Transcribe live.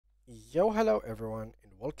Hello everyone,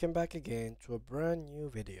 and welcome back again to a brand new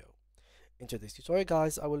video. In today's tutorial,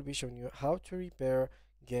 guys, I will be showing you how to repair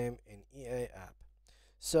game in EA app.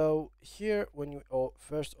 So here, when you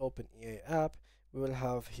first open EA app, we will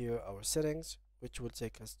have here our settings, which will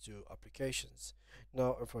take us to applications.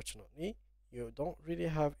 Now, unfortunately, you don't really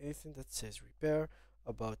have anything that says repair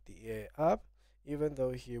about the EA app, even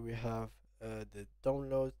though here we have the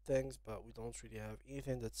download things, but we don't really have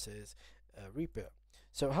anything that says repair.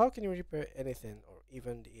 So how can you repair anything or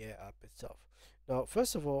even the EA app itself? Now,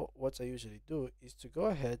 first of all, what I usually do is to go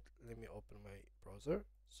ahead, let me open my browser.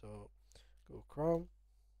 So Google Chrome.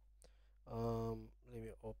 Let me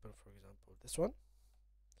open, for example, this one.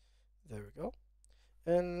 There we go.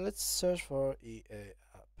 And let's search for EA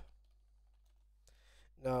app.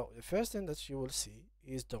 Now, the first thing that you will see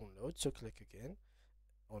is download. So click again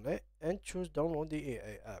on it and choose download the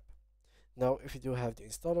EA app. Now, if you do have the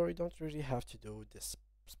installer, you don't really have to do this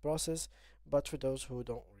process, but for those who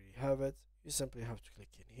don't really have it, you simply have to click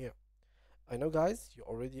in here. I know, guys, you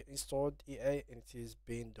already installed EA and it is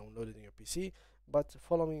being downloaded in your PC, but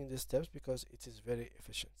follow me in these steps because it is very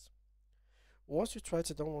efficient. Once you try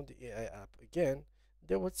to download the EA app again,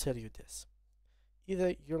 they will tell you this.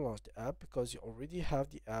 Either you launch the app because you already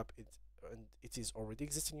have the app and it is already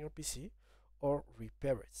existing in your PC, or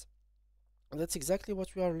repair it. And that's exactly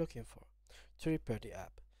what we are looking for, to repair the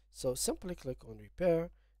app. So simply click on repair,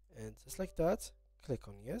 and just like that, click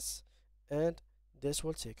on yes, and this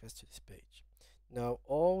will take us to this page. Now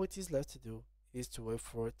all it is left to do is to wait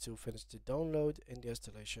for it to finish the download and the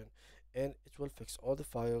installation, and it will fix all the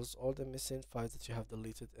files, all the missing files that you have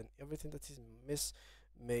deleted, and everything that is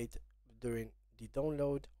made during the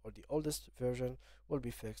download or the oldest version will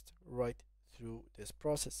be fixed right through this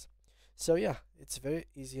process. So yeah, it's very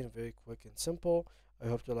easy and very quick and simple. I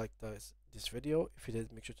hope you liked this video. If you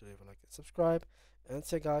did, make sure to leave a like and subscribe, and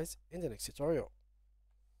see you guys in the next tutorial.